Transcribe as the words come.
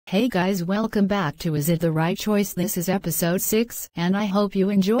Hey guys, welcome back to Is It the Right Choice? This is episode 6, and I hope you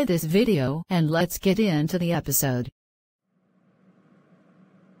enjoy this video, and let's get into the episode.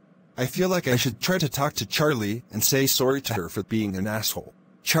 I feel like I should try to talk to Charlie and say sorry to her for being an asshole.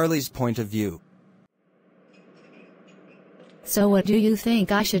 Charlie's point of view. So what do you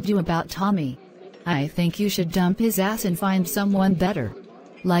think I should do about Tommy? I think you should dump his ass and find someone better.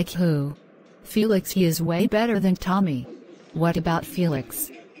 Like who? Felix. He is way better than Tommy. What about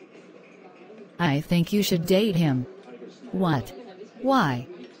Felix? I think you should date him. What? Why?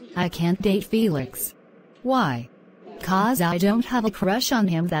 I can't date Felix. Why? 'Cause I don't have a crush on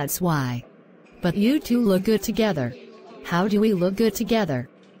him, that's why. But you two look good together. How do we look good together?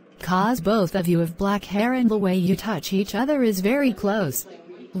 'Cause both of you have black hair and the way you touch each other is very close.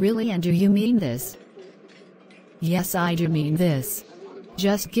 Really, and do you mean this? Yes, I do mean this.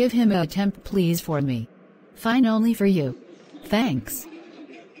 Just give him a temp please for me. Fine, only for you. Thanks.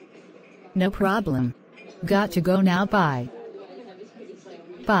 No problem. Got to go now, bye.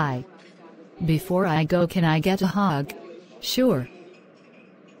 Bye. Before I go, can I get a hug? Sure.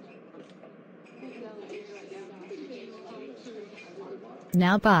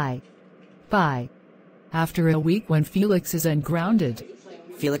 Now bye. Bye. After a week when Felix is ungrounded.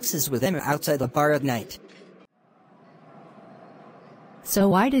 Felix is with Emma outside the bar at night. So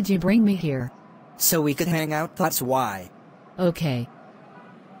why did you bring me here? So we could hang out, that's why. Okay.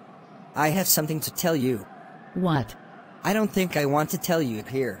 I have something to tell you. What? I don't think I want to tell you it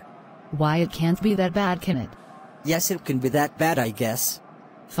here. Why, it can't be that bad, can it? Yes, it can be that bad, I guess.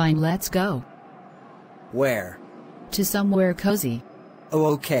 Fine, let's go. Where? To somewhere cozy. Oh,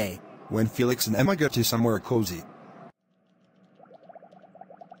 okay. When Felix and Emma get to somewhere cozy.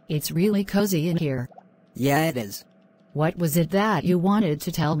 It's really cozy in here. Yeah, it is. What was it that you wanted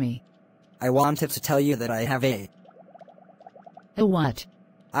to tell me? I wanted to tell you that I have a what?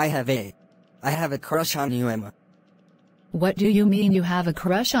 I have a crush on you, Emma. What do you mean you have a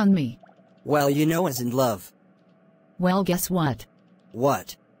crush on me? Well, you know, as in love. Well, guess what?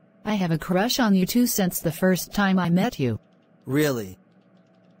 What? I have a crush on you too since the first time I met you. Really?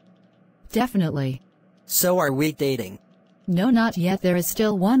 Definitely. So are we dating? No, not yet. There is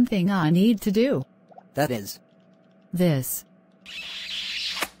still one thing I need to do. That is? This.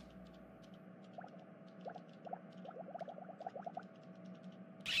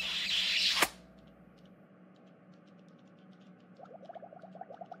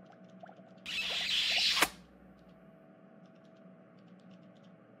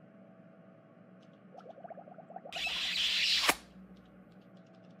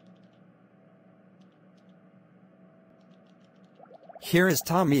 Here is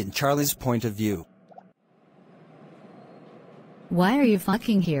Tommy and Charlie's point of view. Why are you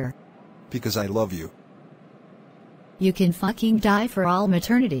fucking here? Because I love you. You can fucking die for all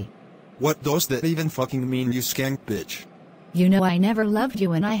maternity. What does that even fucking mean, you skank bitch? You know I never loved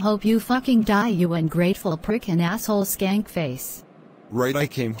you, and I hope you fucking die, you ungrateful prick and asshole skank face. Right, I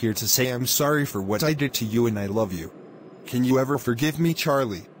came here to say I'm sorry for what I did to you and I love you. Can you ever forgive me,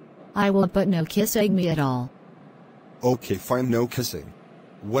 Charlie? I will, but no kissing me at all. Okay, fine, no kissing.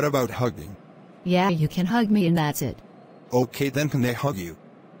 What about hugging? Yeah, you can hug me and that's it. Okay, then can I hug you?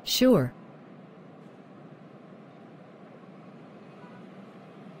 Sure.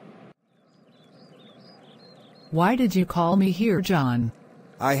 Why did you call me here, John?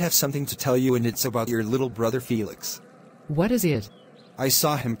 I have something to tell you, and it's about your little brother Felix. What is it? I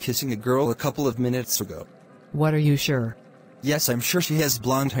saw him kissing a girl a couple of minutes ago. What, are you sure? Yes, I'm sure she has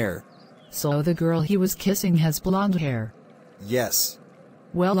blonde hair. So the girl he was kissing has blonde hair? Yes.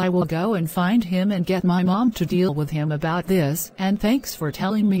 Well, I will go and find him and get my mom to deal with him about this, and thanks for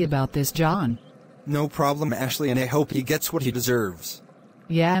telling me about this, John. No problem, Ashley, and I hope he gets what he deserves.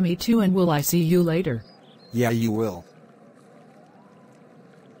 Yeah, me too, and will I see you later? Yeah, you will.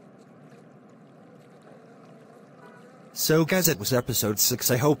 So guys, it was episode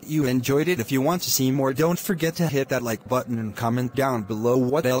 6. I hope you enjoyed it. If you want to see more, don't forget to hit that like button and comment down below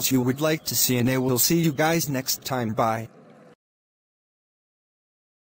what else you would like to see, and I will see you guys next time. Bye.